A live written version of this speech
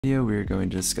Video, we are going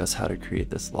to discuss how to create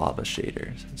this lava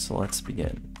shader. So let's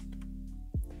begin.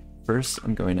 First,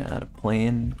 I'm going to add a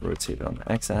plane, rotate it on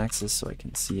the x-axis so I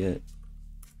can see it,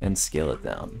 and scale it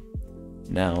down.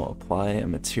 Now apply a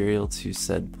material to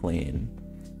said plane.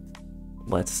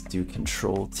 Let's do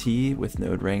Control T with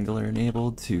Node Wrangler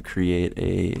enabled to create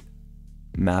a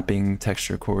mapping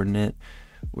texture coordinate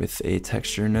with a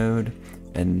texture node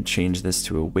and change this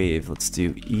to a wave. Let's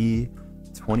do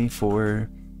E24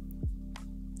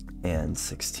 and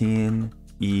 16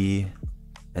 E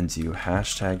and do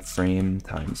hashtag frame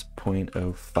times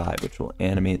 0.05, which will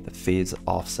animate the phase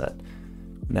offset.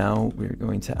 Now we're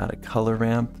going to add a color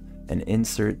ramp and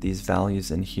insert these values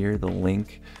in here. The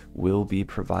link will be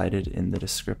provided in the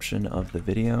description of the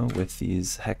video with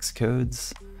these hex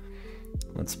codes.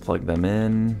 Let's plug them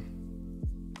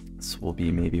in. This will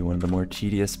be maybe one of the more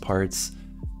tedious parts,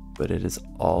 but it is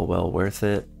all well worth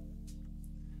it.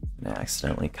 I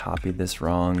accidentally copied this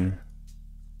wrong.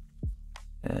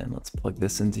 And let's plug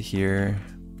this into here.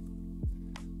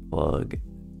 Plug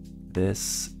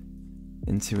this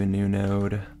into a new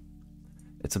node.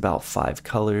 It's about 5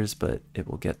 colors, but it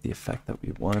will get the effect that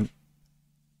we want.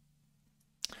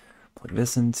 Plug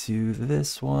this into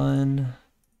this one.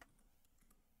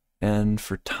 And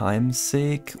for time's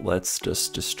sake, let's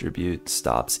just distribute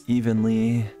stops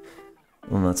evenly.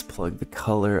 And let's plug the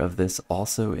color of this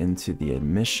also into the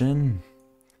emission.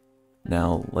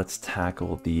 Now let's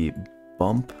tackle the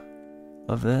bump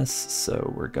of this.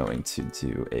 So we're going to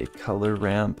do a color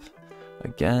ramp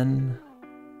again.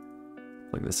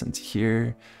 Plug this into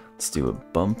here. Let's do a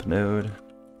bump node.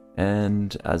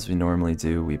 And as we normally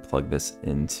do, we plug this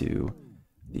into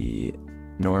the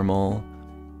normal.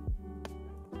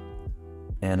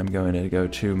 And I'm going to go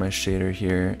to my shader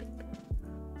here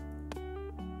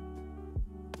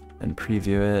and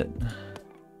preview it.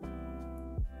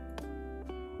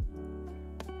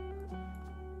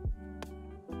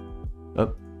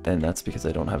 Oh, and that's because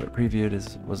I don't have it previewed,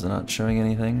 it was not showing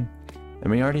anything.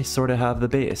 And we already sort of have the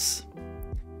base.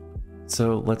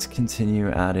 So let's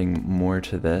continue adding more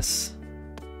to this.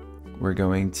 We're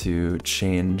going to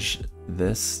change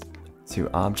this to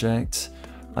object.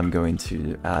 I'm going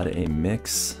to add a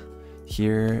mix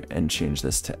here and change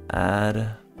this to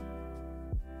add.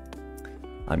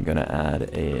 I'm gonna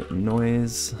add a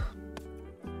noise.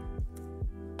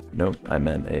 Nope, I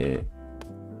meant a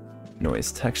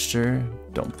noise texture.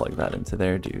 Don't plug that into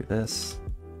there, do this.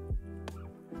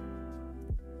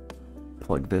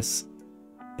 Plug this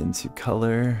into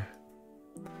color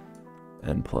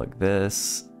and plug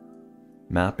this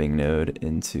mapping node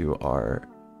into our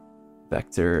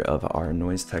vector of our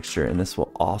noise texture, and this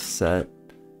will offset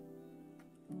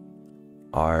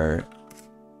our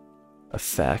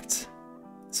effect.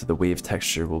 So the wave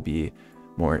texture will be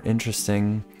more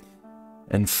interesting.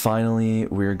 And finally,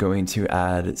 we're going to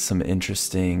add some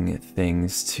interesting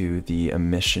things to the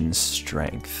emission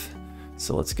strength.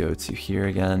 So let's go to here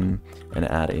again and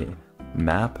add a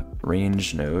map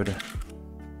range node.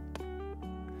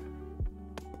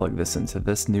 Plug this into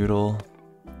this noodle.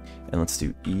 And let's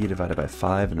do E divided by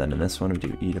 5. And then in this one, we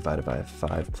do E divided by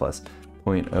 5 plus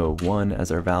 0.01 as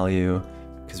our value,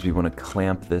 because we want to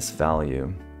clamp this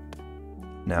value.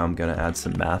 Now I'm going to add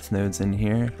some math nodes in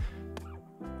here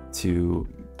to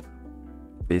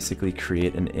basically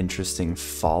create an interesting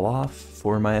fall off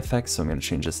for my effect. So I'm going to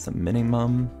change this to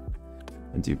minimum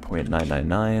and do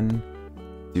 0.999.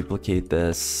 Duplicate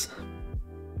this.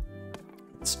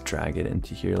 Let's drag it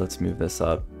into here. Let's move this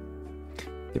up.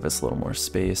 Give us a little more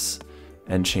space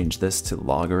and change this to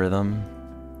logarithm.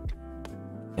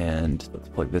 And let's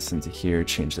plug this into here.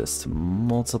 Change this to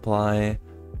multiply.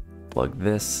 Plug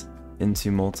this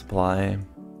into multiply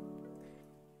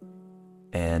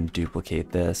and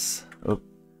duplicate this. Oh,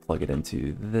 plug it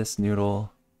into this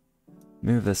noodle.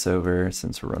 Move this over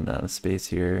since we're running out of space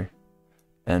here,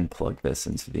 and plug this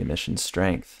into the emission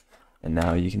strength. And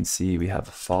now you can see we have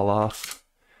a fall off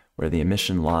where the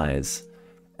emission lies.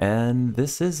 And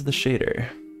this is the shader.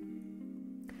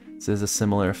 This is a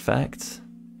similar effect.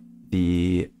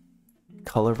 The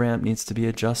color ramp needs to be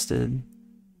adjusted.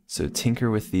 So tinker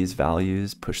with these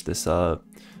values, push this up,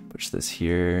 push this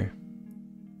here.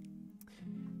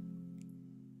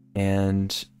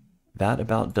 And that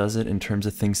about does it in terms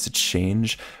of things to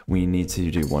change. We need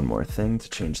to do one more thing to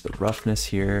change the roughness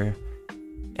here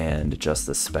and adjust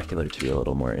the specular to be a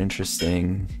little more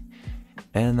interesting.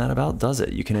 And that about does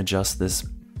it. You can adjust this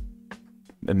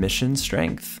emission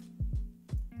strength.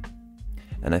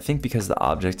 And I think because the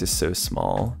object is so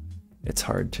small, it's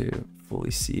hard to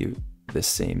fully see this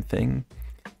same thing.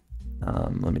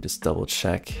 Let me just double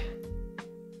check.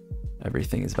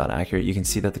 everything is about accurate. You can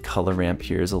see that the color ramp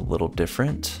here is a little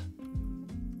different,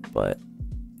 but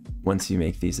once you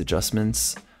make these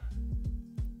adjustments,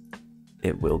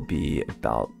 it will be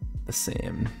about the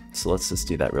same. So let's just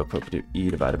do that real quick. We'll do E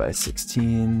divided by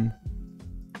 16.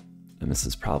 And this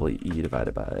is probably E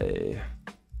divided by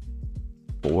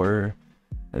 4.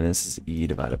 And this is E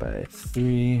divided by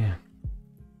 3.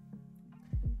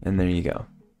 And there you go.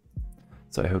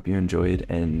 So I hope you enjoyed,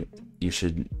 and you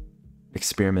should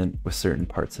experiment with certain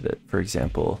parts of it. For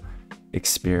example,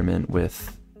 experiment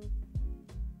with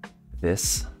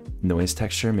this noise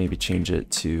texture, maybe change it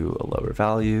to a lower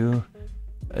value,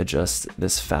 adjust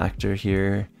this factor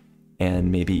here,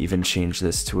 and maybe even change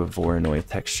this to a Voronoi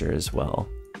texture as well.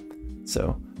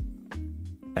 So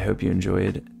I hope you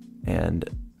enjoyed, and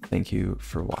thank you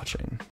for watching.